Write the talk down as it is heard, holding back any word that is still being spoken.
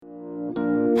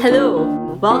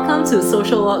Hello, welcome to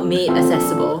Social Work Made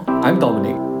Accessible. I'm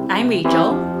Dominic. I'm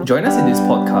Rachel. Join us in this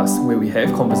podcast where we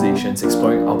have conversations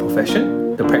exploring our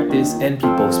profession, the practice, and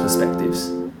people's perspectives.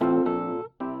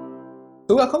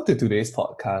 So welcome to today's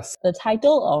podcast. The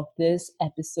title of this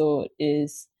episode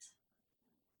is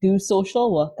Do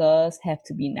Social Workers Have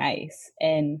to Be Nice?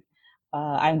 And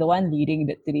I'm the one leading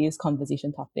today's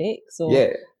conversation topic. So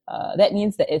that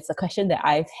means that it's a question that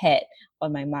I've had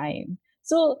on my mind.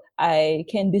 So I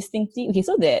can distinctly... Okay,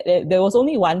 so there was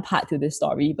only one part to this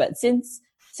story, but since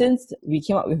we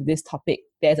came up with this topic,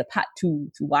 there's a part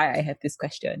two to why I have this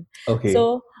question. Okay.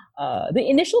 So the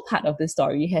initial part of the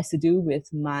story has to do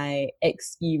with my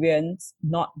experience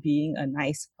not being a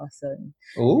nice person.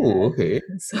 Oh, okay.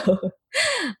 So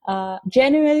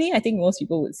generally, I think most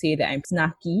people would say that I'm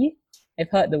snarky. I've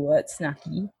heard the word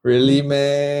snarky. Really,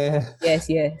 man? Yes.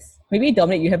 Maybe,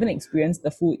 Dominic, you haven't experienced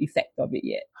the full effect of it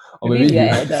yet. Or maybe we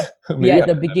are at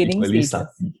the beginning stages.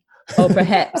 Or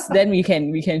perhaps then we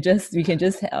can just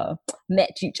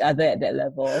match each other at that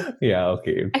level. Yeah.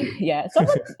 Okay. Yeah.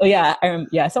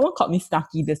 Someone called me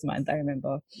snarky this month. I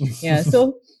remember. Yeah.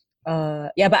 So,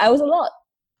 but I was a lot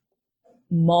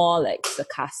more like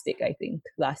sarcastic, I think,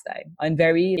 last time. I'm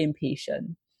very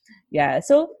impatient. Yeah.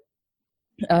 So,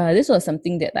 this was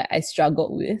something that I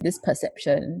struggled with, this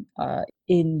perception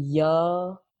in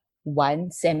year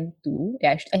 1, Sem 2.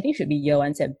 Yeah, I think it should be year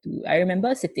 1, Sem 2. I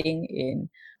remember sitting in,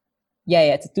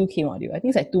 it's a 2K module. I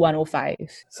think it's like 2105.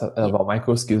 So about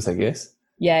micro skills, I guess.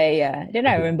 Yeah. Then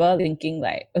I remember thinking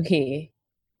like, okay.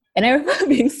 And I remember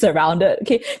being surrounded,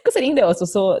 okay, because I think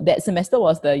that semester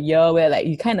was the year where like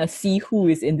you kind of see who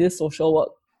is in this social work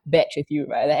batch with you,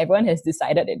 right? Like everyone has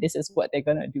decided that this is what they're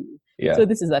gonna do. Yeah. So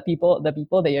this is the people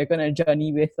that you're gonna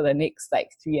journey with for the next like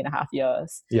 3.5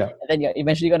 years. Yeah. And then you're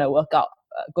eventually gonna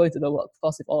go into the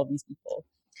workforce with all of these people.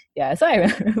 Yeah. So I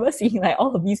remember seeing like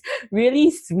all of these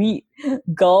really sweet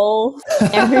girls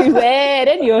everywhere.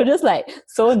 Then you were just like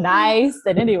so nice.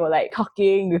 And then they were like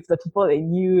talking with the people they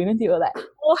knew. And then they were like,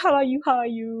 "Oh, how are you?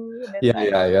 And then,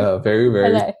 Yeah. Very,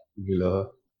 very like, similar.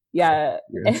 Yeah.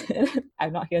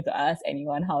 I'm not here to ask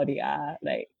anyone how they are.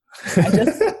 Like,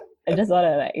 I just want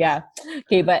to like, yeah.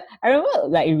 Okay, but I remember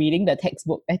like reading the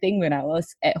textbook, I think when I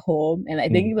was at home and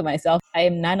like thinking to myself, I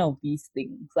am none of these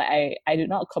things. Like I do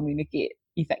not communicate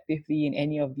effectively in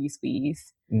any of these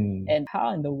ways. And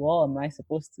how in the world am I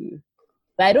supposed to?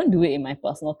 Like, I don't do it in my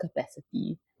personal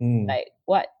capacity. Like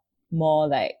what more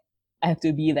like I have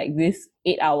to be like this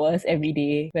 8 hours every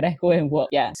day when I go and work.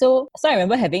 Yeah. So I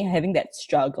remember having that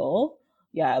struggle,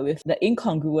 with the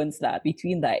incongruence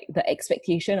between like the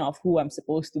expectation of who I'm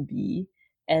supposed to be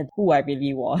and who I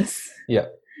really was. Yeah.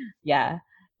 Yeah.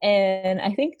 And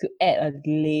I think to add a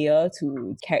layer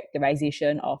to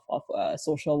characterization of a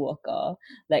social worker,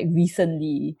 like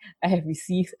recently I have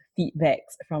received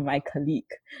feedbacks from my colleague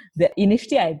that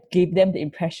initially I gave them the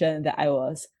impression that I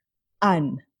was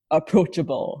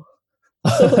unapproachable.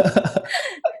 So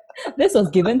this was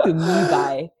given to me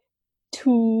by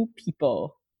 2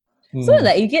 people. So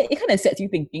like it kind of sets you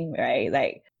thinking, right?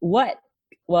 Like what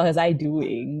was I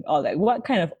doing, or like what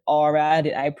kind of aura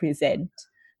did I present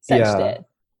such that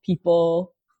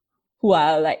people who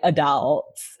are like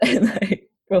adults and like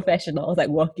professionals, like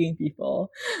working people,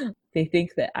 they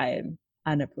think that I am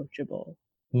unapproachable.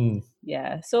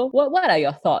 Yeah. So what are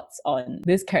your thoughts on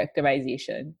this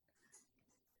characterization?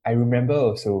 I remember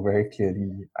also very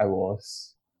clearly I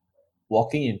was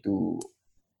walking into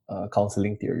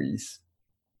counseling theories,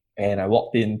 and I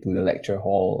walked into the lecture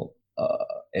hall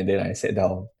and then I sat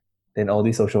down. Then all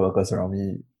these social workers around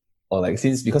me, or like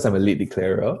because I'm a late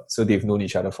declarer, so they've known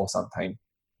each other for some time.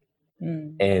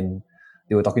 And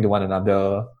they were talking to one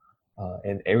another,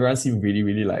 and everyone seemed really,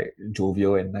 really like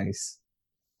jovial and nice.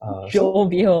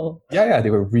 Jovial. They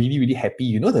were really, really happy.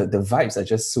 You know, the vibes are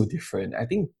just so different. I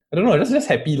think, I don't know, just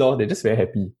happy lor. They're just very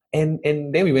happy. And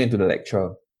then we went into the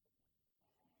lecture,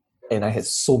 and I had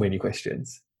so many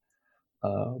questions.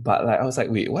 But like I was like,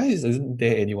 wait, why isn't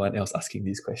there anyone else asking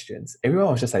these questions?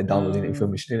 Everyone was just like downloading the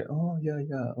information. And, oh yeah.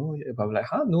 But I'm like,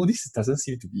 no, this doesn't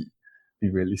seem to be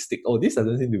realistic. Oh, this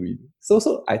doesn't seem to be.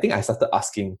 So I think I started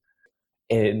asking,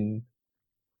 and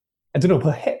I don't know,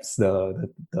 perhaps the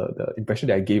impression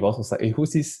that I gave off was like, hey,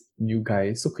 who's this new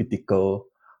guy? So critical.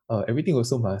 Everything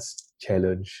also must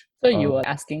challenge. So you were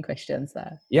asking questions.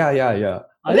 Yeah.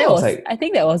 I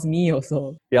think that was me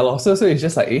also. Yeah, so it's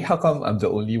just like, hey, how come I'm the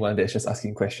only one that's just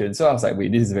asking questions? So I was like,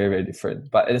 wait, this is very, very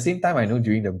different. But at the same time, I know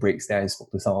during the breaks, then I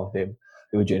spoke to some of them.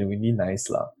 They were genuinely nice.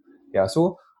 Yeah,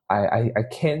 so I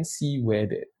can see where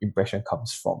the impression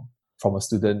comes from. from a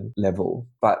student level.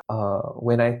 But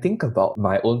when I think about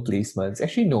my own placements,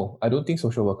 actually, no, I don't think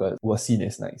social workers were seen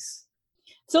as nice.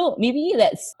 So maybe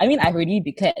I've already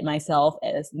declared myself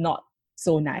as not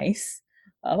so nice.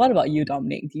 What about you,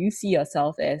 Dominic? Do you see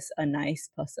yourself as a nice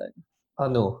person?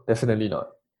 No, definitely not.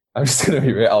 I'm just going to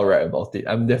be very outright about it.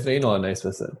 I'm definitely not a nice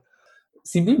person.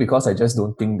 Simply because I just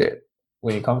don't think that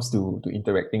when it comes to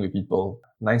interacting with people,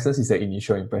 niceness is the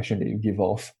initial impression that you give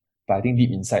off. But I think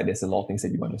deep inside, there's a lot of things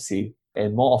that you want to say.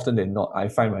 And more often than not, I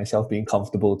find myself being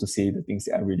comfortable to say the things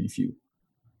that I really feel.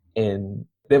 And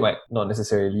that might not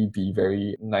necessarily be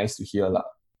very nice to hear.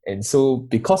 And so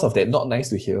because of that, not nice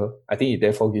to hear, I think it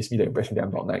therefore gives me the impression that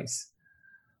I'm not nice.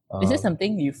 Is this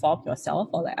something you formed yourself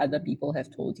or like other people have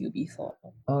told you before?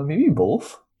 Maybe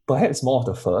both. Perhaps more of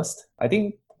the first. I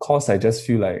think because I just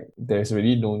feel like there's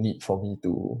really no need for me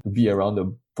to be around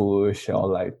the bush or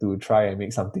like to try and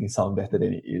make something sound better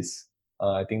than it is.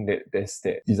 I think that there's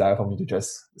that desire for me to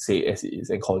just say it as it is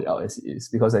and call it out as it is,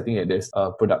 because I think that there's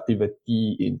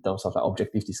productivity in terms of like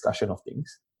objective discussion of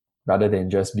things rather than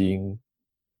just being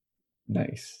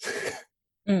nice.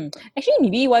 Actually,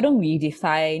 maybe why don't we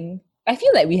define... I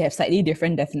feel like we have slightly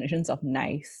different definitions of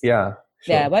nice. Yeah,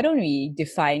 sure. Yeah, why don't we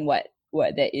define what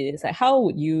that is? Like, how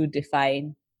would you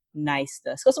define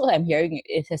niceness? Because what I'm hearing,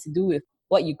 it has to do with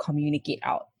what you communicate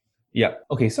out. Yeah.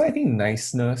 Okay, so I think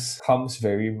niceness comes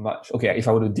very much... Okay, if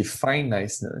I were to define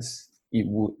niceness, it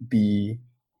would be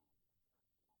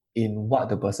in what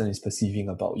the person is perceiving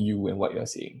about you and what you're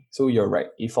saying. So you're right.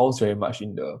 It falls very much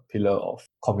in the pillar of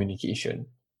communication.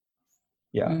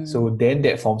 Yeah. So then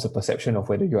that forms a perception of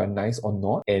whether you are nice or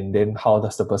not. And then how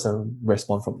does the person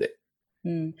respond from that?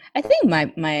 I think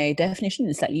my definition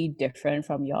is slightly different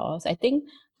from yours. I think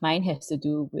mine has to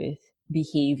do with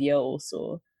behavior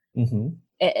also.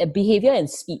 Behavior and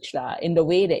speech in the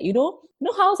way that, you know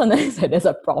how sometimes there's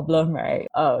a problem, right?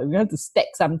 We have to stack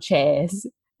some chairs.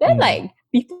 Then like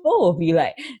people will be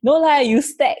like, no lah, you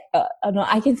stack. No,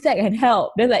 I can stack and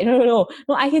help. Then like, no,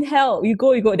 I can help. You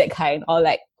go, that kind. Or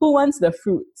like, who wants the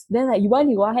fruits? Then like, you want.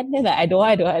 Then like, I don't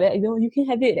want. You can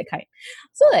have it, that kind.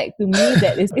 So like, to me,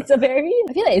 it's a very...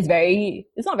 I feel like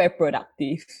it's not very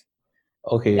productive.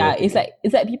 Okay. Yeah, okay.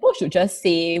 It's like people should just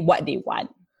say what they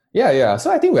want. Yeah. So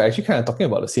I think we're actually kind of talking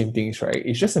about the same things, right?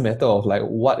 It's just a matter of like,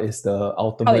 what is the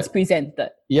ultimate... How it's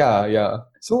presented. Yeah.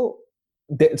 So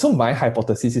my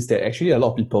hypothesis is that actually a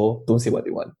lot of people don't say what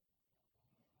they want.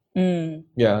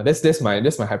 Yeah, that's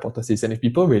my hypothesis. And if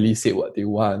people really say what they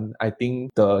want, I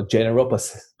think the general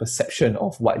perception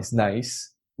of what is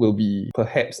nice will be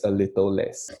perhaps a little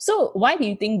less. So why do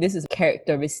you think this is a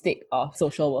characteristic of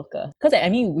social worker? Because I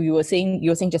mean, you were saying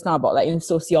just now about like in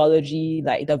sociology,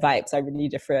 like the vibes are really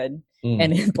different,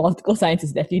 and in political science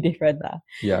is definitely different.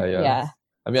 Yeah.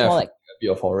 I mean, I've heard a bit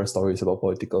of horror stories about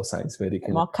political science where they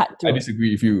can... more cutthroat. I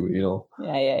disagree with you, you know.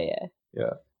 Yeah.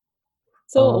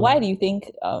 So why do you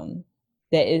think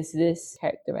there is this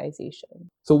characterization?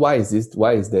 So why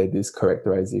is there this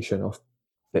characterization of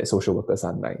that social workers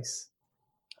are nice?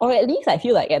 Or at least I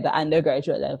feel like at the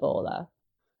undergraduate level.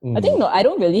 I think no, I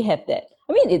don't really have that.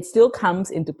 I mean, it still comes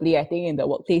into play, I think, in the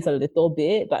workplace a little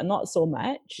bit, but not so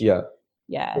much. Yeah.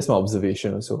 Yeah. That's my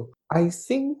observation also. I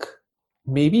think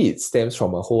maybe it stems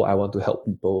from a whole I want to help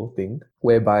people thing,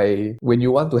 whereby when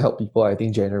you want to help people, I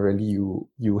think generally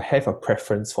you have a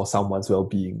preference for someone's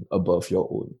well-being above your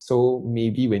own. So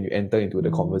maybe when you enter into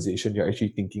the conversation, you're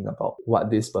actually thinking about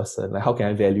what this person, like how can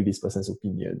I value this person's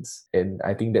opinions? And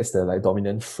I think that's the like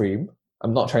dominant frame.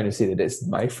 I'm not trying to say that that's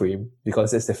my frame,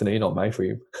 because that's definitely not my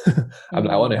frame. I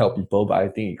want to help people, but I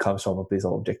think it comes from a place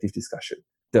of objective discussion.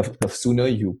 The sooner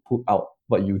you put out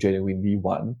what you genuinely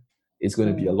want, it's going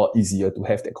to be a lot easier to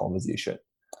have that conversation.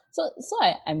 So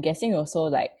I'm guessing also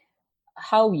like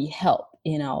how we help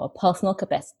in our personal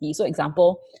capacity. So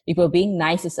example, if we're being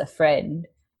nice as a friend,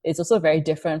 it's also very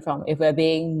different from if we're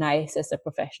being nice as a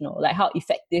professional, like how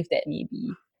effective that may be.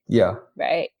 Yeah.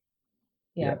 Right?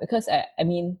 Yeah. Because I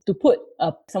mean, to put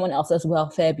someone else's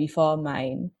welfare before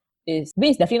mine it's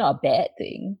definitely not a bad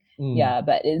thing. Yeah,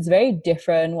 but it's very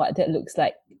different what that looks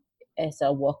like as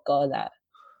a worker.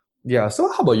 Yeah,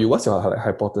 so how about you? What's your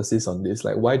hypothesis on this?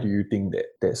 Like, why do you think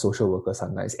that social workers are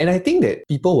nice? And I think that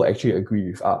people will actually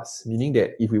agree with us, meaning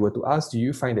that if we were to ask, do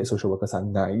you find that social workers are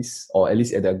nice, or at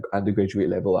least at the undergraduate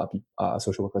level are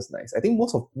social workers nice? I think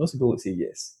most people would say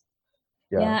yes.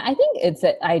 Yeah, I think it's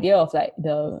that idea of like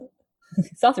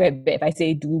it sounds very bad if I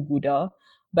say do-gooder,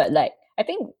 but like I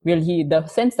think really the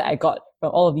sense that I got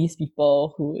from all of these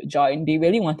people who joined, they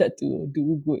really wanted to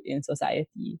do good in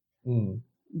society.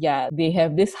 Yeah, they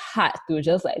have this heart to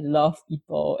just like love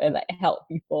people and like help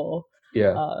people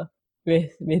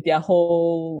with their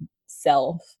whole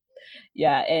self.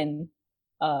 Yeah, and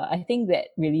I think that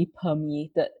really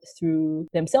permeated through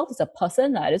themselves as a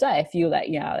person. That's why I feel like,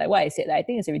 yeah, like what I said, I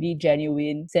think it's a really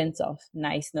genuine sense of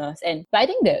niceness. But I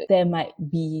think that there might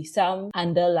be some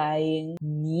underlying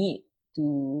need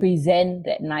to present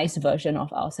that nice version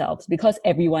of ourselves because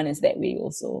everyone is that way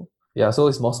also. Yeah, so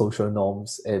it's more social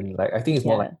norms, and like I think it's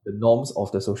more like Yeah, the norms of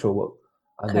the social work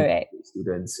under correct.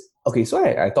 students. Okay, so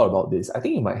I thought about this. I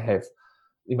think it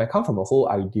might come from a whole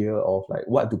idea of like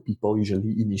what do people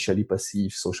usually initially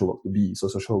perceive social work to be. So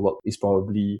social work is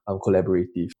probably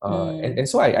collaborative. And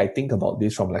so I think about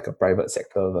this from like a private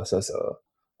sector versus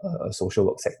a social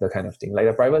work sector kind of thing. Like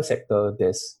the private sector,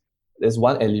 there's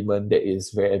one element that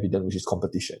is very evident, which is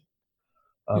competition.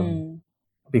 Um, Mm,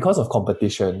 because of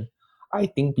competition, I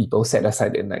think people set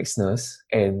aside their niceness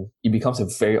and it becomes a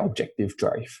very objective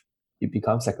drive. It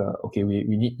becomes like okay, we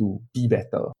need to be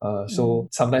better. So mm,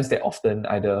 sometimes that often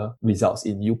either results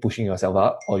in you pushing yourself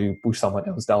up or you push someone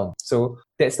else down. So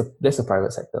that's the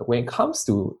private sector. When it comes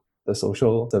to the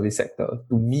social service sector,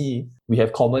 to me, we have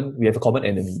a common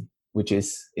enemy, which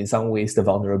is in some ways the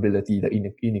vulnerability, the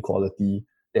inequality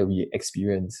that we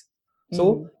experience.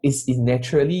 So mm, it's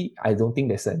naturally, I don't think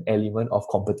there's an element of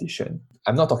competition.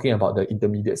 I'm not talking about the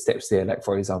intermediate steps there, like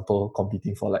for example,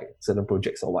 competing for like certain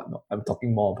projects or whatnot. I'm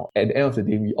talking more about at the end of the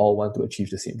day, we all want to achieve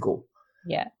the same goal,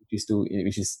 yeah.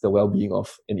 which is the well-being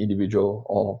of an individual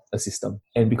or a system.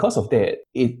 And because of that,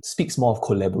 it speaks more of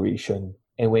collaboration.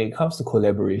 And when it comes to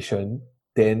collaboration,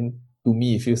 then to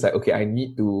me it feels like okay, I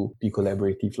need to be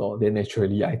collaborative, lor. Then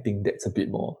naturally, I think that's a bit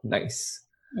more nice.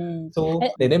 Mm. So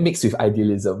and then mixed with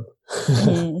idealism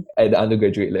Mm, at the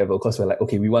undergraduate level, because we're like,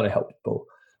 okay, we want to help people.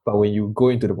 But when you go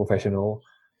into the professional,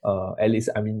 at least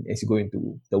I mean, as you go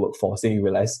into the workforce, then you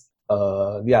realize,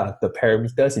 yeah, the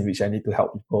parameters in which I need to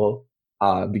help people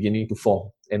are beginning to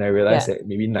form. And I realized yeah. that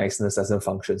maybe niceness doesn't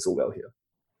function so well here.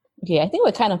 Okay, I think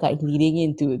we're kind of like leading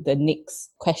into the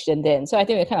next question then. So I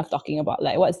think we're kind of talking about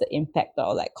like what's the impact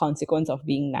or like consequence of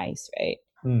being nice, right?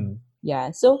 Mm,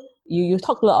 Yeah. So you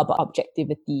talked a lot about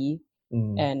objectivity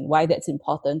mm, and why that's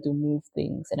important to move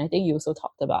things. And I think you also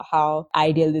talked about how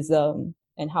idealism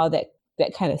and how that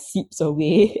kind of seeps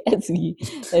away as we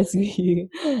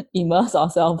immerse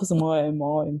ourselves more and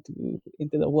more into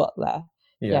the work lah.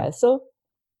 yeah. Yeah. So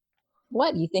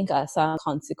what do you think are some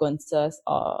consequences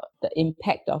or the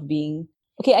impact of being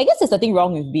okay? I guess there's nothing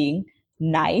wrong with being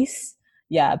nice,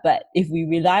 yeah, but if we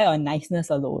rely on niceness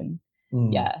alone,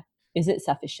 Mm. yeah, is it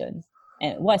sufficient?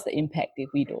 And what's the impact if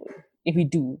we don't? If we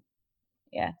do,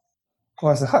 yeah.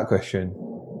 Well, it's a hard question.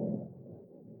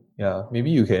 Yeah, maybe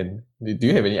you can. Do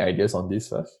you have any ideas on this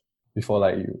first before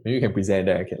like maybe you can present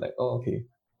that I can like oh okay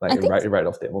like I think right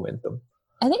off that momentum.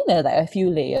 I think there are like a few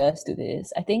layers to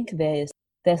this. I think there's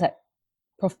like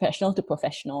professional to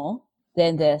professional,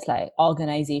 then there's like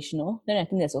organizational, then I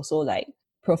think there's also like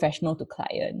professional to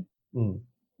client. Mm,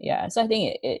 Yeah. So I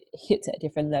think it hits at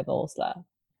different levels lah.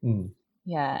 mm,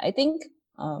 Yeah, I think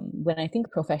when I think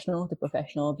professional to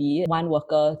professional, be it one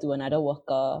worker to another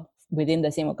worker within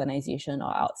the same organization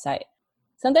or outside,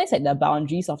 sometimes like the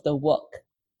boundaries of the work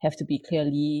have to be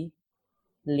clearly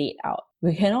laid out.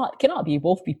 We cannot be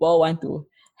both people want to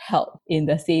help in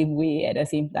the same way at the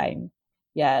same time.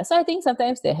 Yeah, so I think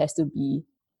sometimes there has to be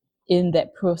in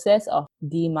that process of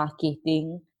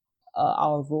demarcating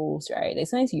our roles, right? Like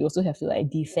sometimes you also have to like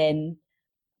defend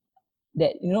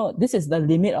that this is the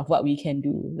limit of what we can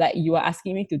do. Like you are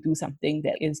asking me to do something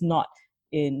that is not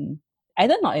in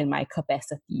either not in my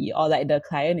capacity or like the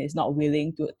client is not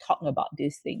willing to talk about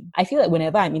this thing. I feel like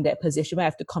whenever I'm in that position where I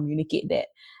have to communicate that,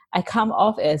 I come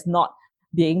off as not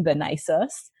being the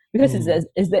nicest because mm,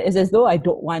 it's as though I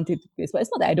don't want to do this. But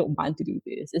it's not that I don't want to do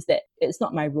this, it's that it's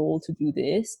not my role to do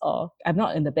this, or I'm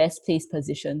not in the best place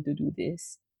position to do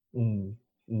this. mm,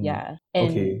 mm. Yeah. And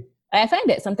Okay. I find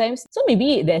that sometimes, so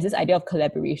maybe there's this idea of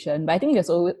collaboration, but I think there's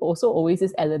also always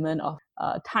this element of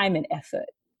time and effort.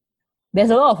 There's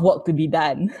a lot of work to be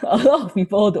done. A lot of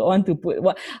people don't want to put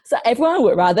what, so everyone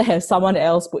would rather have someone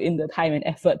else put in the time and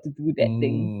effort to do that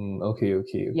thing. Okay,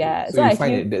 okay, okay. Yeah. So So you I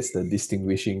find feel, that that's the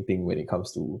distinguishing thing when it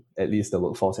comes to at least the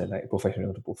workforce and like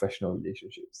professional to professional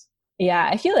relationships. yeah,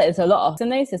 I feel that it's a lot of,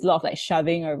 sometimes there's a lot of like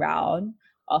shoving around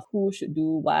of who should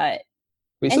do what.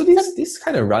 Wait, so And some, this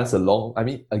kind of runs along, I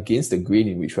mean, against the grain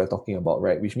in which we're talking about,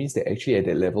 right? Which means that actually at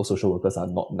that level, social workers are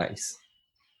not nice.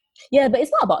 yeah, but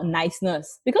it's not about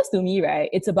niceness because to me, right,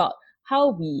 it's about how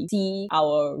we see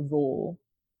our role.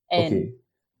 And Okay.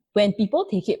 when people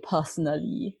take it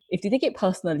personally, if they take it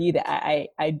personally that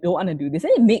I don't want to do this,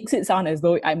 then it makes it sound as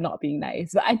though I'm not being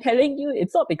nice. But I'm telling you,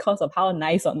 it's not because of how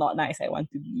nice or not nice I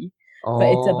want to be.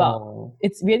 But Oh,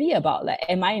 it's really about like,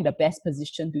 am I in the best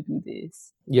position to do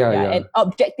this? yeah, Yeah. yeah. And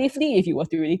objectively, if you were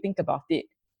to really think about it,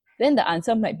 then the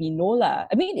answer might be no lah.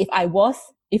 I mean, if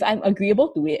I'm agreeable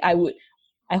to it, I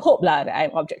hope lah that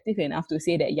I'm objective enough to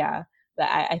say that yeah,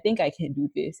 that I think I can do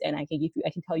this and I can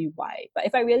tell you why. But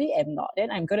if I really am not, then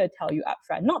I'm gonna tell you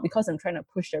upfront, not because I'm trying to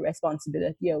push the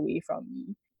responsibility away from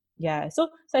me. Yeah. So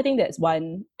I think that's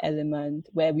one element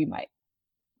where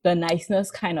the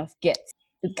niceness kind of gets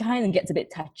a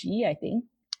bit touchy, I think.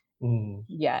 Mm.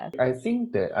 Yeah. I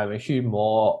think that I'm actually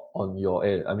more on your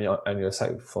end, I mean, on your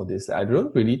side for this. I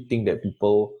don't really think that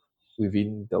people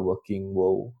within the working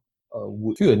world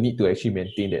would feel a need to actually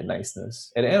maintain that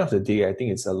niceness. At the end of the day, I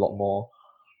think it's a lot more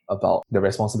about the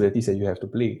responsibilities that you have to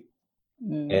play.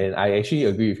 And I actually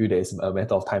agree with you that it's a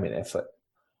matter of time and effort,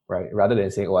 right? Rather than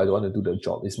saying, oh, I don't want to do the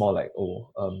job, it's more like,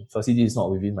 firstly, this is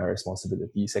not within my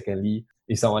responsibility. Secondly,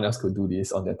 if someone else could do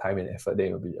this on their time and effort, then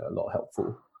it would be a lot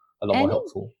more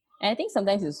helpful. And I think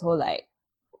sometimes it's also like,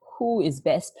 who is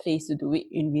best placed to do it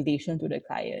in relation to the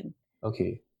client?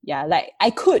 Okay. Yeah, like I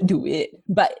could do it,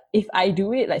 but if I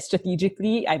do it like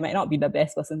strategically, I might not be the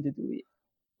best person to do it.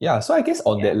 Yeah, so I guess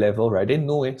on that level, right, then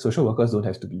no way, social workers don't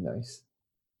have to be nice.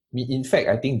 I mean, in fact,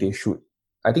 I think they should.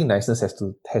 I think niceness has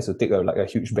to take a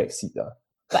huge backseat.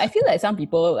 But I feel like some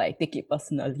people like take it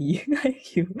personally.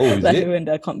 Oh, is like it? when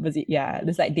the conversation, yeah,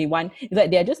 it's like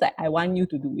they're just like, I want you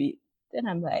to do it. Then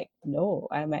I'm like, no,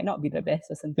 I might not be the best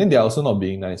person. Then they're also not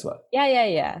being nice, what?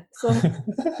 Yeah. So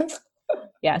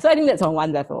yeah, so I think that's on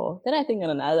one level. Then I think on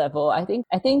another level, I think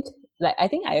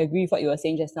I agree with what you were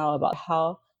saying just now about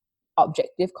how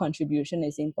objective contribution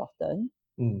is important.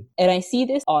 Mm. And I see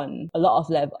this on a lot of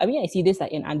levels. I mean, I see this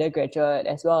like in undergraduate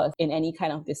as well as in any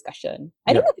kind of discussion.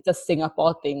 I don't know if it's a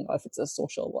Singapore thing or if it's a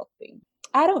social work thing.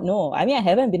 I don't know. I mean, I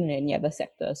haven't been in any other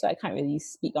sector, so I can't really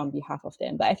speak on behalf of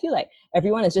them. But I feel like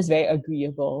everyone is just very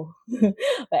agreeable. Like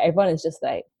everyone is just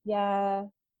like, yeah.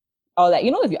 Or like,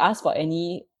 if you ask for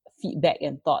any feedback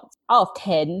and thoughts, out of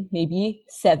 10, maybe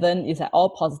 7 is like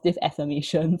all positive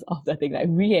affirmations of the thing, like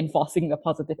reinforcing the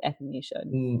positive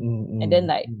affirmation. And then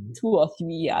like 2 or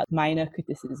 3 are minor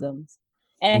criticisms.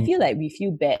 And I feel like we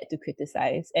feel bad to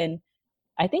criticize. And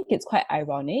I think it's quite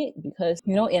ironic because,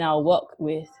 in our work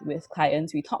with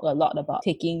clients, we talk a lot about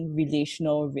taking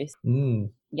relational risk.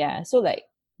 Yeah. So like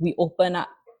we open up,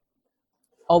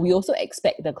 or we also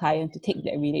expect the client to take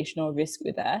that relational risk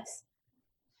with us.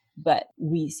 But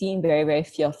we seem very, very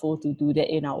fearful to do that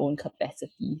in our own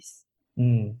capacities.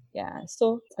 Yeah.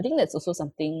 So I think that's also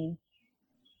something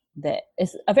that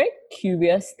is a very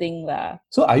curious thing.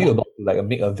 So are you about to like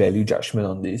make a value judgment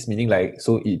on this? Meaning like,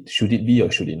 so should it be or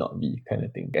should it not be kind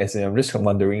of thing? As in, I'm just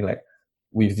wondering like,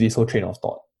 with this whole train of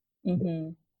thought,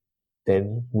 then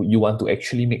would you want to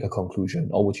actually make a conclusion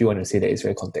or would you want to say that it's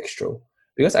very contextual?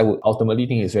 Because I would ultimately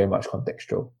think it's very much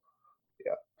contextual.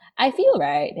 Yeah. I feel,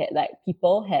 right, that like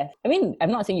people have, I mean, I'm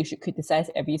not saying you should criticize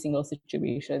every single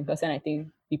situation because then I think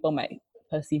people might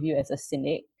perceive you as a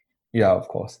cynic. Yeah, of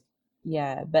course.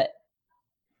 Yeah, but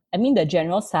I mean, the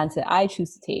general stance that I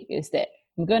choose to take is that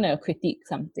I'm going to critique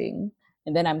something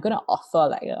and then I'm going to offer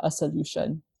like a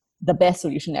solution, the best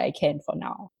solution that I can for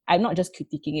now. I'm not just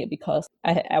critiquing it because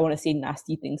I want to say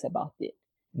nasty things about it.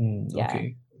 Yeah.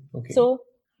 Okay. So,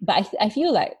 but I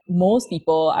feel like most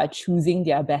people are choosing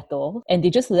their battle and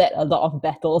they just let a lot of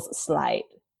battles slide.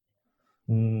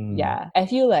 Yeah. I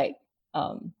feel like...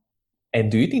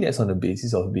 and do you think that's on the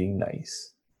basis of being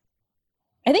nice?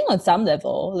 I think on some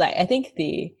level, like I think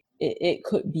it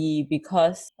could be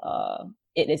because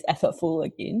it is effortful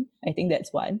again. I think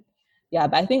that's one. Yeah,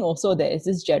 but I think also there is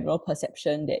this general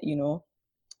perception that, you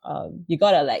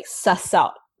gotta like suss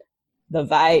out the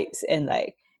vibes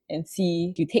and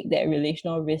see if you take that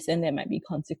relational risk, then there might be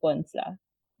consequence.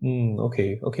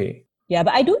 Okay. Yeah,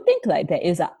 but I do think like there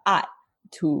is an art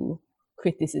to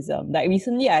criticism. Like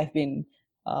recently I've been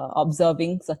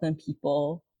observing certain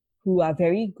people who are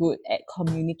very good at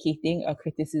communicating a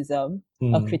criticism,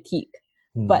 a critique.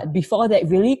 But before that,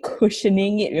 really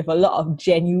cushioning it with a lot of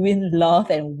genuine love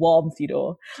and warmth,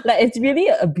 Like, it's really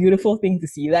a beautiful thing to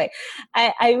see. Like,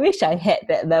 I wish I had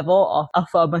that level of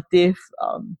affirmative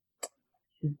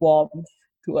warmth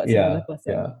towards another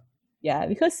person. Yeah,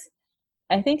 because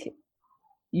I think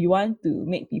you want to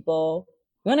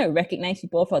recognize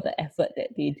people for the effort that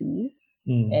they do.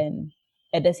 And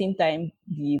at the same time,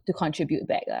 to contribute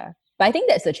back. But I think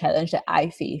that's the challenge that I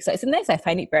face. Like sometimes I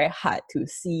find it very hard to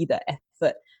see the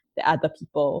effort that other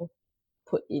people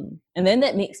put in. And then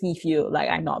that makes me feel like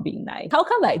I'm not being nice. How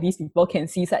come like these people can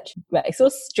see such like so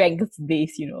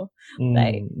strength-based,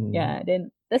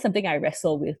 Then that's something I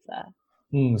wrestle with.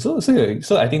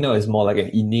 So I think now it's more like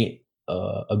an innate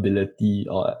ability,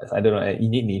 or I don't know, an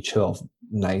innate nature of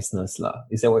niceness lah.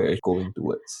 Is that what you're going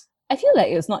towards? I feel like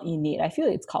it's not innate. I feel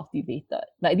it's cultivated.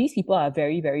 Like these people are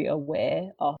very, very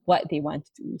aware of what they want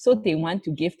to do. So they want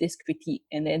to give this critique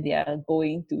and then they are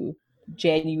going to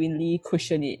genuinely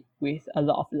cushion it with a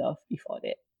lot of love before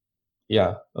that.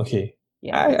 Yeah, okay.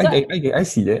 Yeah. I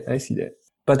see that. I see that.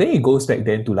 But then it goes back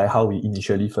then to like how we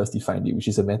initially first defined it, which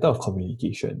is a matter of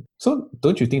communication. So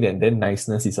don't you think that then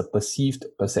niceness is a perceived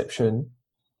perception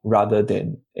rather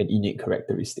than an innate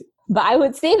characteristic? But I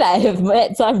would say that I have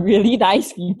met some really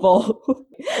nice people,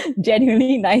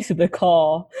 genuinely nice to the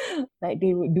core. Like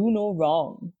they would do no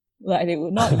wrong. Like they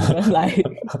would not even like.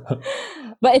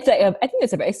 But it's like I think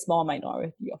it's a very small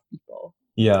minority of people.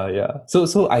 Yeah.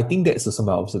 So I think that's also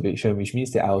my observation, which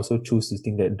means that I also choose to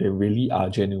think that there really are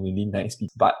genuinely nice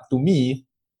people. But to me,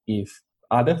 if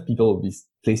other people will be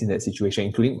placed in that situation,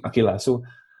 including so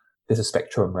there's a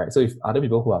spectrum, right? So if other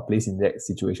people who are placed in that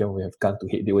situation will have gun to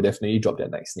hate, they will definitely drop their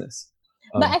niceness.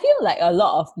 But I feel like a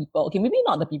lot of people, okay, maybe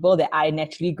not the people that I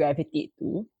naturally gravitate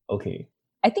to. Okay.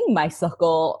 I think my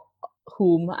circle,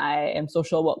 whom I am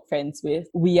social work friends with,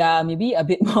 we are maybe a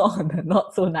bit more on the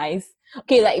not so nice,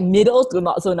 okay, like middle to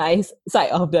not so nice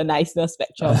side of the niceness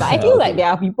spectrum. But I feel like there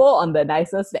are people on the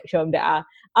niceness spectrum that are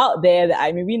out there that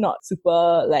I maybe not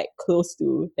super like close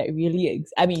to, that really,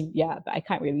 but I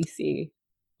can't really say.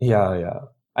 Yeah.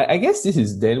 I guess this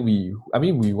is then we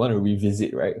want to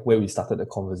revisit, right, where we started the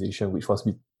conversation, which was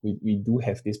we do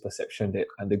have this perception that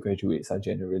undergraduates are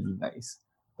generally nice.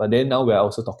 But then now we're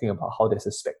also talking about how there's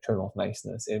a spectrum of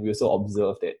niceness, and we also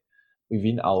observe that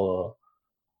within our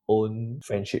own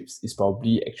friendships is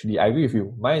probably actually, I agree with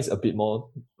you, mine is a bit more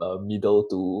middle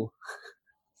to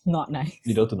not nice.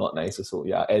 Middle to not nice also,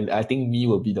 yeah. And I think me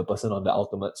will be the person on the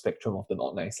ultimate spectrum of the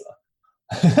not nice lah.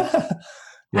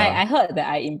 I heard that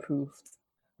I improved.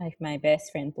 Like my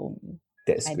best friend told me.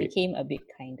 That's great. Became a bit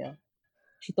kinder.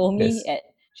 She told me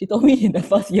in the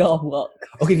first year of work.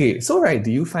 Okay. So right,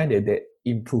 do you find that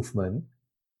improvement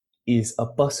is a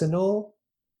personal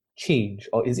change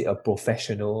or is it a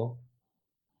professional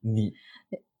need?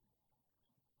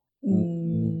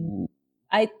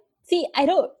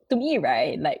 To me,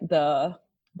 right, like the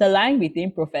line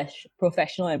between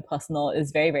professional and personal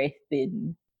is very, very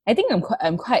thin. I think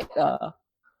I'm quite a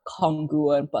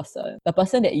congruent person. The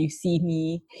person that you see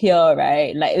me here,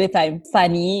 right? Like if I'm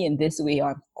funny in this way or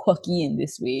I'm quirky in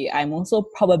this way, I'm also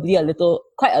probably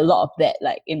quite a lot of that,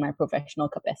 like in my professional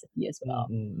capacity as well.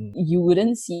 You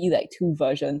wouldn't see like two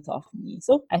versions of me.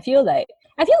 So I feel like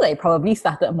it probably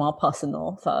started more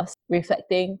personal first,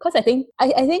 reflecting. Because I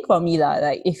think for me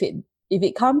like if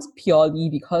it comes purely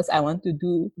because I want to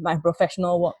do my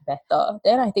professional work better,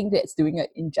 then I think that's doing an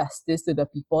injustice to the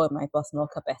people in my personal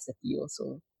capacity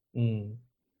also.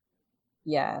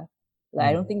 Yeah.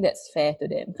 I don't think that's fair to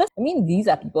them. Because these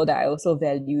are people that I also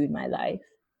value in my life.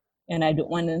 And I don't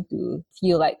want them to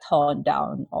feel like torn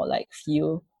down or like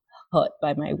feel hurt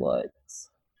by my words.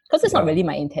 Because it's not really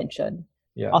my intention.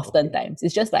 Yeah, oftentimes. Okay.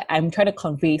 It's just like I'm trying to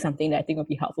convey something that I think would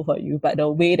be helpful for you, but the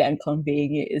way that I'm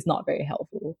conveying it is not very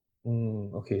helpful.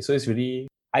 Okay, so it's really,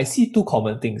 I see two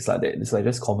common things like that. It's like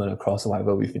just common across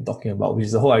whatever we've been talking about, which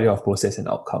is the whole idea of process and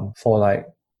outcome. For like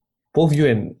both you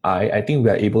and I think we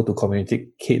are able to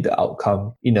communicate the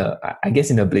outcome in a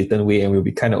blatant way, and we'll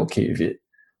be kind of okay with it.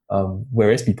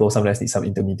 Whereas people sometimes need some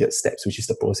intermediate steps, which is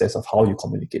the process of how you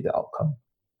communicate the outcome.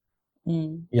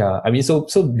 Yeah, so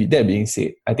with that being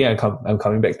said, I think I'm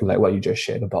coming back to like what you just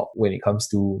shared about when it comes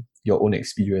to your own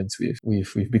experience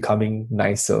with becoming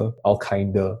nicer or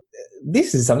kinder.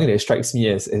 This is something that strikes me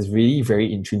as really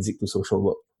very intrinsic to social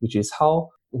work, which is how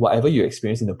whatever you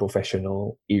experience in the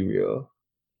professional area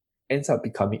ends up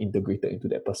becoming integrated into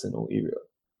that personal area.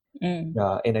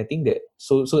 Yeah, and I think that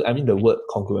so the word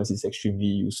congruence is extremely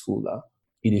useful.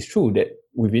 It is true that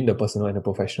within the personal and the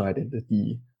professional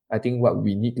identity, I think what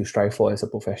we need to strive for as a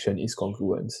profession is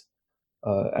congruence.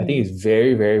 I think it's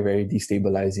very, very, very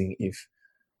destabilizing if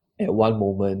at one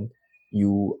moment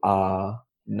you are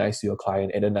nice to your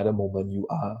client, at another moment you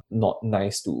are not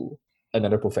nice to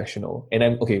another professional.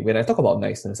 And when I talk about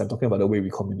niceness, I'm talking about the way we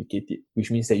communicate it,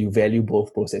 which means that you value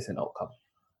both process and outcome.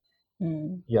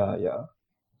 Yeah.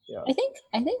 I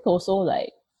think also,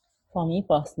 like, for me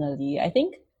personally, I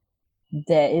think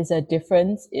there is a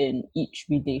difference in each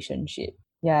relationship.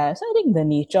 Yeah, so I think the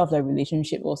nature of the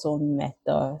relationship also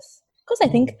matters. Because I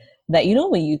think that,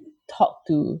 when you talk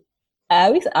to, I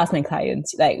always ask my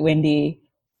clients, like when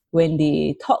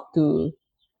they talk to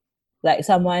like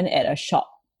someone at a shop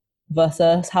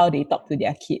versus how they talk to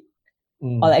their kid,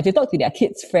 or like if they talk to their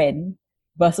kid's friend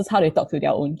versus how they talk to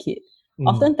their own kid.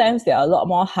 Oftentimes they are a lot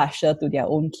more harsher to their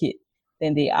own kid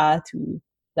than they are to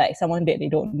like someone that they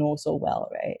don't know so well,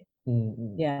 right?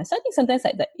 Yeah, so I think sometimes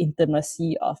like the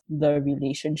intimacy of the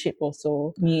relationship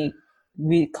also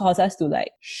we cause us to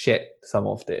like shed some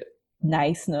of that.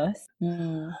 niceness.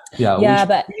 Yeah, Yeah, which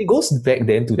but it goes back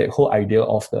then to that whole idea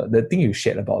of the thing you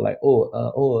shared about like,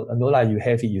 no lah, you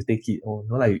have it, you take it, oh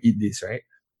no lah, you eat this, right?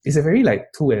 It's a very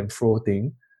like to and fro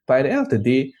thing. But at the end of the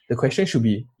day, the question should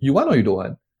be, you want or you don't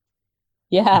want?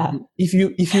 yeah, If you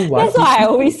want, that's what I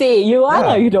always say. You want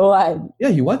or you don't want? Yeah,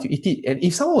 you want, to eat it. And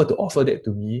if someone were to offer that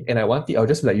to me and I want it, I'll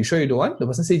just be like, you sure you don't want? The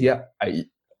person says, yeah, I eat.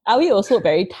 Are we also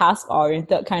very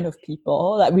task-oriented kind of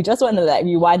people? Like we just want to like,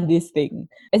 we want this thing.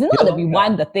 It's not that we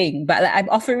want the thing, but like, I'm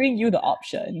offering you the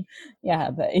option.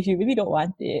 Yeah, but if you really don't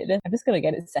want it, then I'm just going to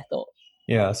get it settled.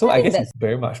 Yeah, so I guess it's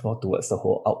very much more towards the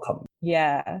whole outcome.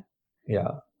 Yeah.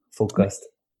 Yeah, focused.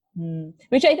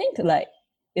 Which I think like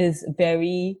is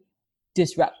very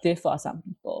disruptive for some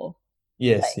people.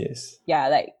 Yes, like, yes. Yeah,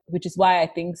 like, which is why I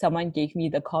think someone gave me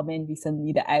the comment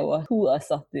recently that I was too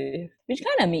assertive, which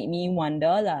kind of made me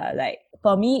wonder, like,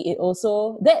 for me, it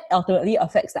also, that ultimately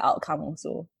affects the outcome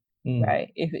also,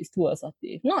 right? If it's too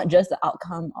assertive. Not just the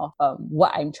outcome of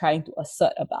what I'm trying to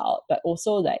assert about, but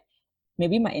also like,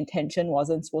 maybe my intention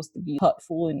wasn't supposed to be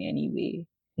hurtful in any way.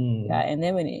 Yeah, and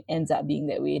then when it ends up being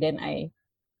that way, then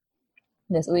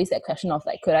there's always that question of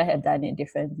like, could I have done it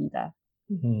differently?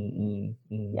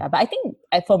 Yeah, but I think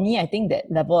for me, I think that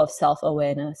level of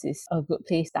self-awareness is a good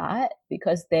place to start,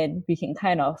 because then we can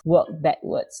kind of work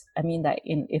backwards. I mean, like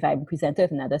if I'm presented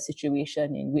with another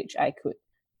situation in which I could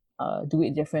do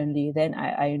it differently, then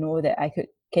I know that I can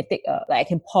take I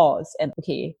can pause and,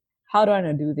 okay, how do I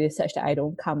want to do this such that I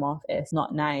don't come off as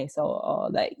not nice or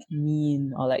like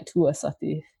mean or like too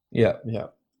assertive? Yeah.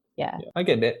 I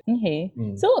get that. Okay.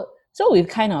 So we've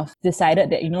kind of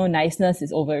decided that, niceness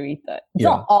is overrated. It's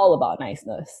not all about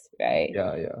niceness, right?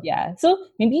 Yeah. So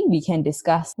maybe we can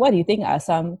discuss, what do you think are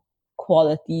some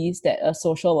qualities that a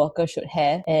social worker should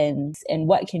have, and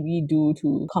what can we do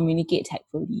to communicate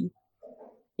tactfully?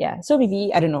 Yeah. So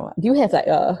maybe, I don't know, do you have like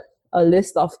a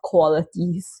list of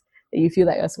qualities that you feel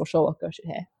like a social worker should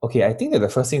have? Okay, I think that the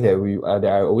first thing that that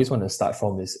I always want to start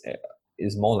from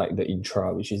is more like the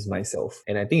intra, which is myself.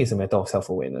 And I think it's a matter of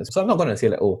self-awareness. So I'm not going to say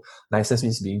like, oh, niceness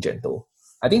means being gentle.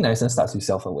 I think niceness starts with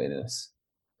self-awareness.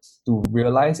 To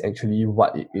realize actually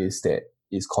what it is that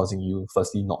is causing you,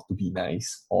 firstly, not to be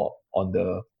nice. Or on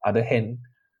the other hand,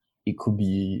 it could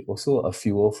be also a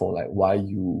fuel for like why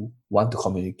you want to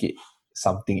communicate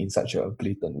something in such a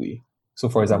blatant way. So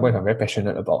for example, if I'm very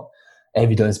passionate about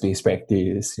evidence-based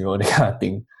practice, that kind of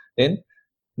thing, then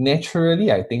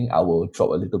naturally, I think I will drop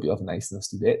a little bit of niceness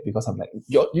to that, because I'm like,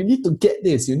 you need to get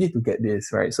this,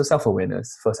 right? So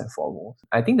self-awareness, first and foremost.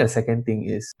 I think the second thing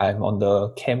is, I'm on the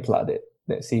camp that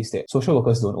says that social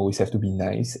workers don't always have to be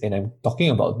nice. And I'm talking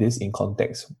about this in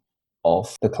context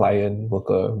of the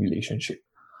client-worker relationship.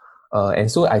 And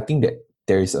so I think that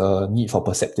there is a need for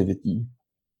perceptivity.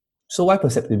 So why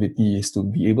perceptivity is to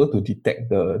be able to detect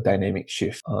the dynamic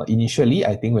shift. Initially,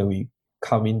 I think when we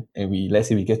come in and let's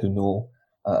say we get to know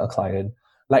a client,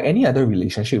 like any other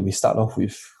relationship, we start off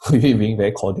with it being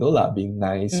very cordial, being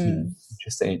nice, being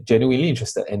interested, genuinely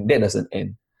interested, and that doesn't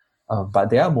end. But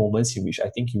there are moments in which I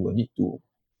think you will need to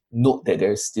note that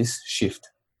there's this shift,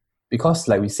 because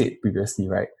like we said previously,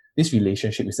 right, this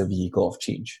relationship is a vehicle of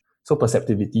change. So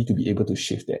perceptivity to be able to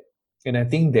shift that. And I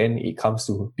think then it comes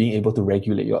to being able to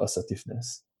regulate your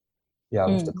assertiveness.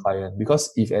 With the client.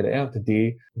 Because if at the end of the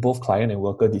day, both client and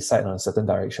worker decide on a certain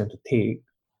direction to take,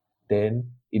 then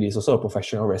it is also a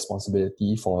professional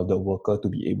responsibility for the worker to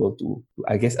be able to,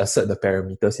 I guess, assert the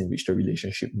parameters in which the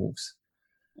relationship moves.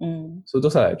 So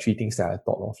those are like three things that I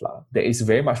thought of that is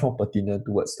very much more pertinent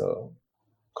towards the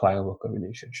client-worker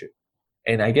relationship.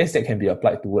 And I guess that can be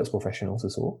applied towards professionals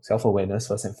also. Self-awareness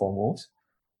first and foremost.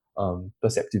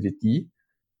 Perceptivity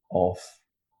of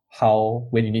how,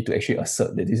 when you need to actually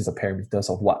assert that this is the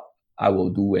parameters of what I will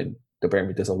do and the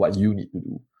parameters of what you need to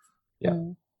do. I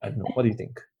don't know. What do you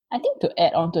think? I think to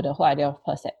add on to the whole idea of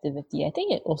perceptivity, I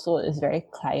think it also is very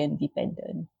client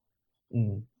dependent.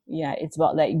 Yeah, it's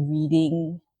about like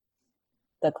reading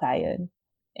the client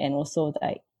and also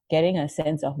like getting a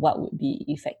sense of what would be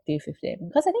effective with them.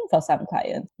 Because I think for some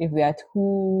clients, if we are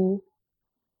too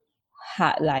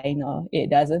hardliner, it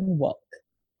doesn't work.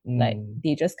 Like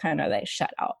they just kind of like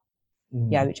shut out.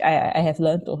 Yeah, which I have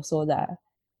learned also that.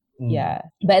 Yeah,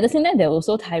 but at the same time, there are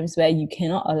also times where you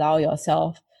cannot allow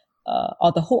yourself,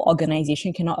 or the whole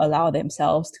organization cannot allow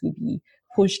themselves to be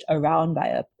pushed around by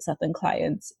a certain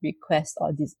client's request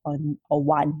or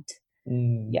want.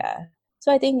 Yeah,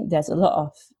 so I think there's a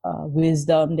lot of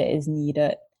wisdom that is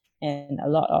needed, and a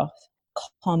lot of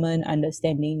common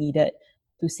understanding needed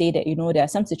to say that, there are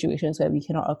some situations where we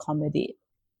cannot accommodate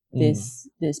this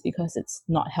because it's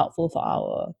not helpful for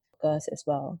our workers as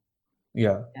well.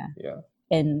 Yeah.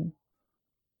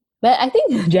 But I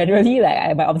think generally,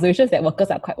 like my observation is that workers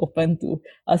are quite open to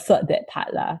assert that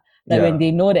part lah. Like when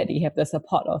they know that they have the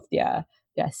support of their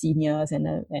seniors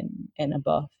and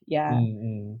above. Yeah.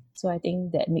 So I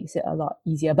think that makes it a lot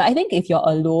easier. But I think if you're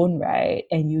alone, right,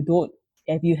 and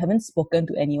if you haven't spoken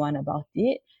to anyone about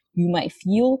it, you might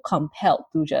feel compelled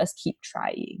to just keep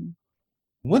trying.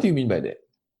 What do you mean by that?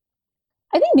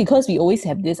 I think because we always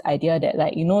have this idea that,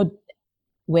 like,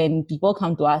 when people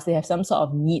come to us, they have some sort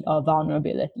of need or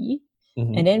vulnerability.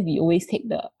 And then we always take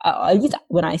at least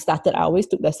when I started, I always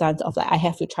took the stance of, like, I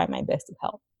have to try my best to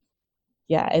help.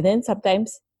 Yeah. And then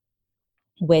sometimes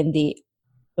when there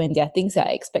are things that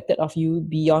are expected of you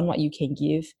beyond what you can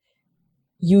give,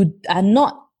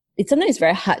 sometimes it's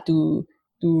very hard to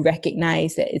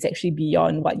recognize that it's actually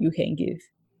beyond what you can give.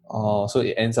 Oh, so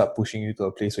it ends up pushing you to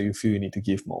a place where you feel you need to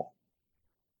give more.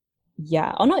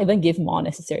 Yeah, or not even give more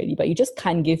necessarily, but you just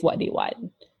can't give what they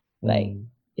want. Like,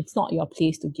 it's not your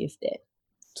place to give that.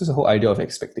 Just the whole idea of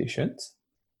expectations.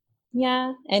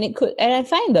 Yeah, and I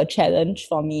find the challenge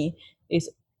for me is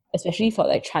especially for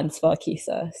like transfer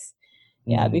cases.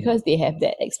 Yeah, because they have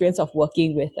that experience of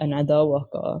working with another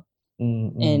worker.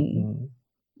 And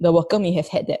the worker may have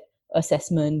had that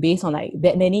assessment based on like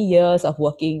that many years of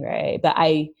working, right? But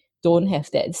I don't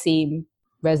have that same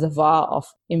reservoir of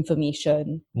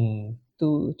information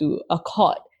to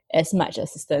accord as much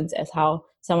assistance as how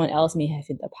someone else may have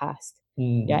in the past.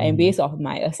 Yeah, and based on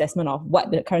my assessment of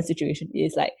what the current situation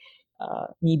is, like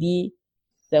maybe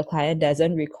the client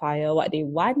doesn't require what they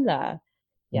want lah.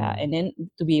 Yeah, and then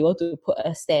to be able to put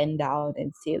a stand down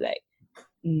and say like,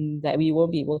 that we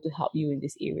won't be able to help you in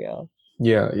this area.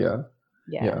 Yeah.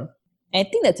 And I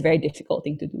think that's a very difficult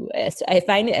thing to do. I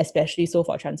find it especially so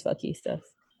for transfer cases.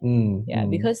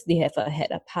 Because they have had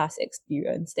a past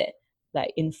experience that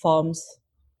like informs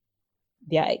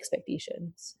their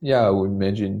expectations. Yeah, I would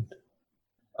imagine.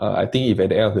 I think if at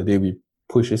the end of the day we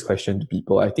push this question to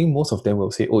people, I think most of them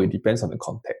will say, oh, it depends on the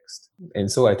context.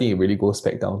 And so I think it really goes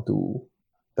back down to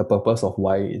the purpose of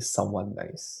why is someone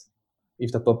nice.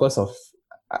 If the purpose of,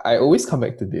 I always come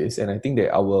back to this, and I think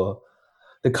that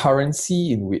the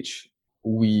currency in which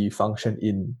we function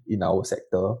in our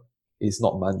sector is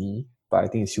not money, but I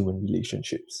think it's human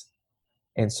relationships.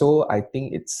 And so I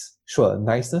think it's, sure,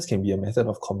 niceness can be a method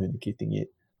of communicating it,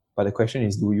 but the question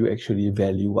is, do you actually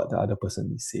value what the other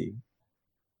person is saying?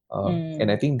 And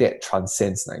I think that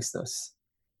transcends niceness.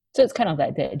 So it's kind of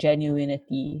like that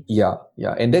genuinity. Yeah.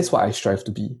 And that's what I strive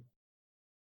to be.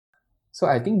 So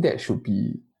I think that should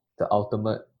be the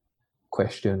ultimate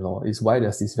question, is why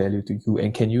does this value to you?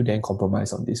 And can you then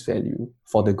compromise on this value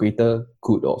for the greater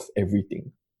good of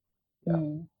everything?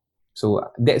 Yeah.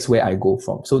 So that's where I go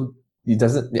from. So it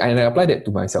doesn't, and I apply that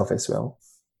to myself as well.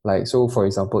 Like, so for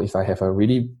example, if I have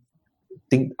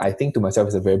I think to myself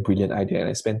it's a very brilliant idea and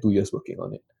I spend 2 years working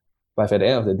on it. But if at the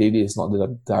end of the day, this is not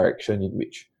the direction in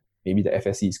which maybe the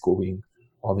FSC is going,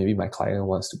 or maybe my client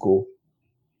wants to go,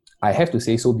 I have to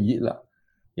say, so be it lah.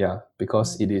 Yeah,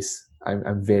 because it is,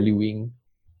 I'm valuing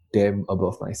them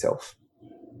above myself.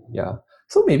 Yeah.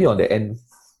 So maybe on the end,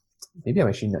 maybe I'm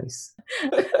actually nice.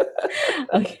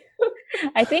 Okay.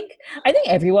 I think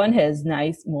everyone has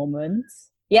nice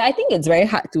moments. Yeah, I think it's very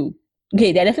hard to.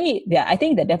 Okay, I think there are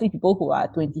definitely people who are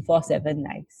 24/7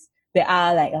 nice. There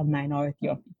are like a minority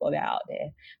of people that are out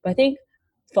there. But I think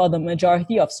for the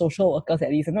majority of social workers, at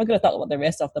least, I'm not going to talk about the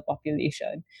rest of the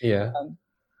population. Yeah.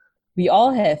 We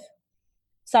all have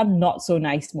some not so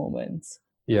nice moments.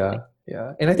 Yeah.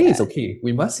 And I think it's okay.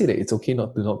 We must say that it's okay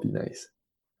not to not be nice.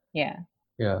 Yeah.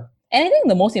 Yeah. And I think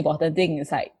the most important thing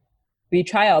is like, we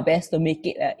try our best to make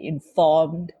it an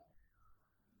informed,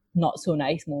 not so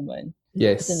nice moment.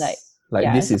 Yes.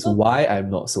 This is why I'm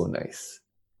not so nice.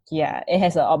 Yeah, it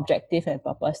has an objective and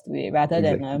purpose to it rather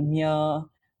than a mere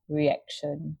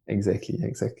reaction. Exactly.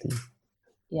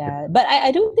 Yeah, but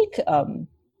I do think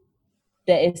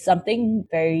there is something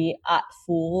very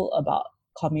artful about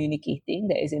communicating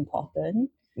that is important.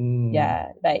 Yeah,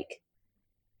 like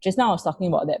just now I was talking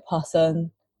about that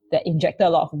person that injected a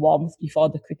lot of warmth before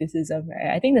the criticism,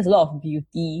 right? I think there's a lot of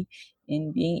beauty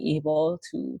in being able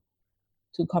to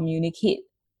communicate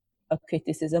a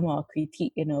criticism or a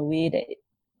critique in a way that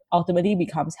ultimately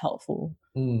becomes helpful.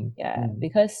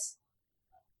 Because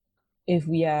if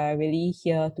we are really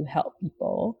here to help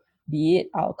people, be it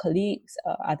our colleagues,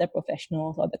 other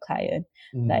professionals, or the client,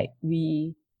 like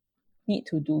we need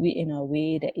to do it in a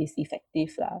way that is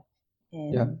effective lah.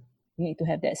 And we need to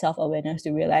have that self-awareness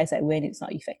to realize like when it's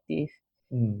not effective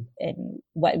and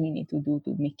what we need to do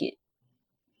to make it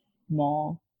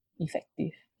more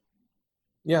effective.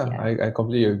 Yeah, I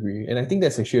completely agree. And I think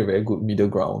that's actually a very good middle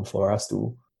ground for us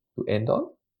to end on.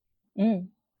 Do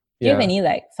you have any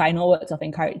like final words of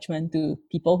encouragement to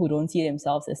people who don't see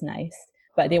themselves as nice,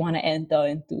 but they want to enter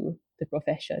into the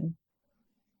profession?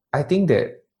 I think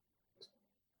that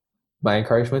my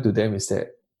encouragement to them is that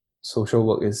social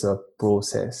work is a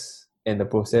process. And the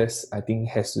process, I think,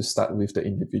 has to start with the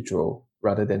individual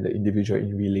rather than the individual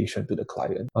in relation to the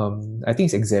client. I think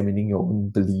it's examining your own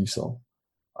beliefs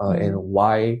and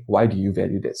why do you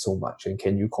value that so much, and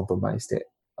can you compromise that?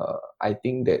 I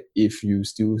think that if you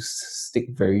still stick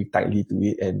very tightly to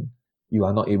it and you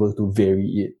are not able to vary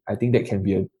it, I think that can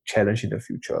be a challenge in the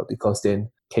future, because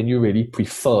then can you really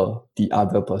prefer the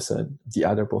other person, the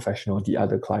other professional, the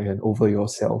other client over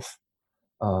yourself?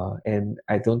 And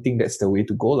I don't think that's the way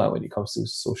to go when it comes to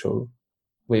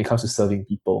serving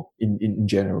people in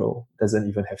general. It doesn't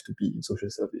even have to be in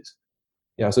social service.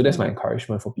 Yeah, so that's my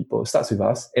encouragement for people. It starts with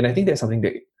us. And I think that's something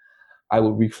that I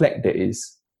would reflect that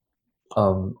is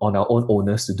on our own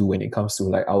onus to do when it comes to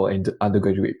like our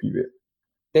undergraduate period.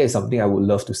 That is something I would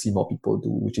love to see more people do,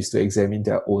 which is to examine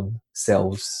their own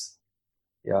selves.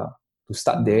 Yeah, to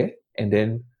start there and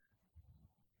then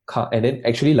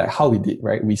actually like how we did,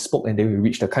 right? We spoke and then we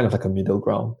reached a kind of like a middle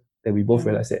ground. Then we both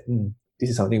realized that this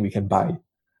is something we can buy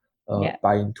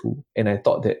into. And I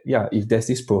thought that, if there's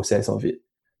this process of it,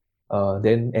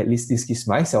 then at least this gives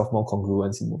myself more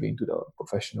congruence in moving to the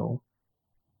professional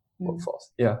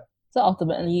workforce. Yeah. So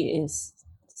ultimately is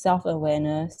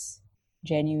self-awareness,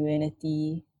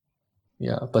 genuinity,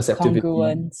 perceptivity.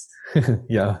 Congruence.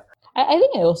 Yeah. I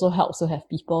think it also helps to have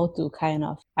people to kind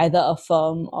of either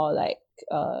affirm or like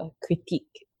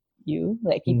critique you,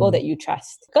 like people that you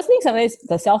trust. Because I think sometimes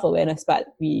the self-awareness part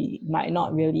we might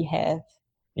not really have.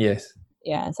 Yes.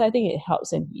 Yeah, so I think it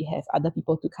helps when we have other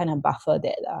people to kind of buffer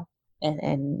that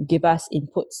and give us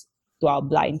inputs to our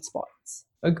blind spots.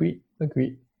 Agreed.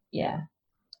 Yeah.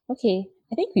 Okay,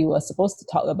 I think we were supposed to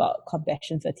talk about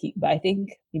compassion fatigue, but I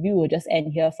think maybe we'll just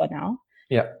end here for now.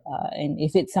 Yeah. And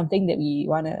if it's something that we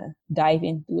want to dive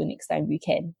into next time, we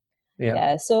can.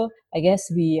 Yeah. So I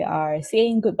guess we are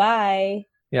saying goodbye.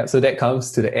 Yeah, so that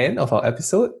comes to the end of our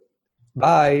episode.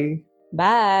 Bye.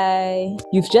 Bye.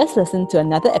 You've just listened to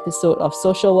another episode of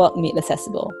Social Work Made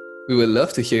Accessible. We would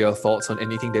love to hear your thoughts on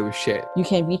anything that we've shared. You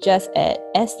can reach us at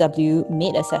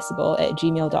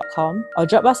swmadeaccessible@gmail.com or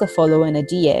drop us a follow and a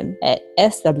DM at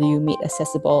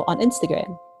swmadeaccessible on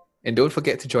Instagram. And don't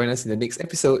forget to join us in the next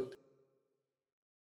episode.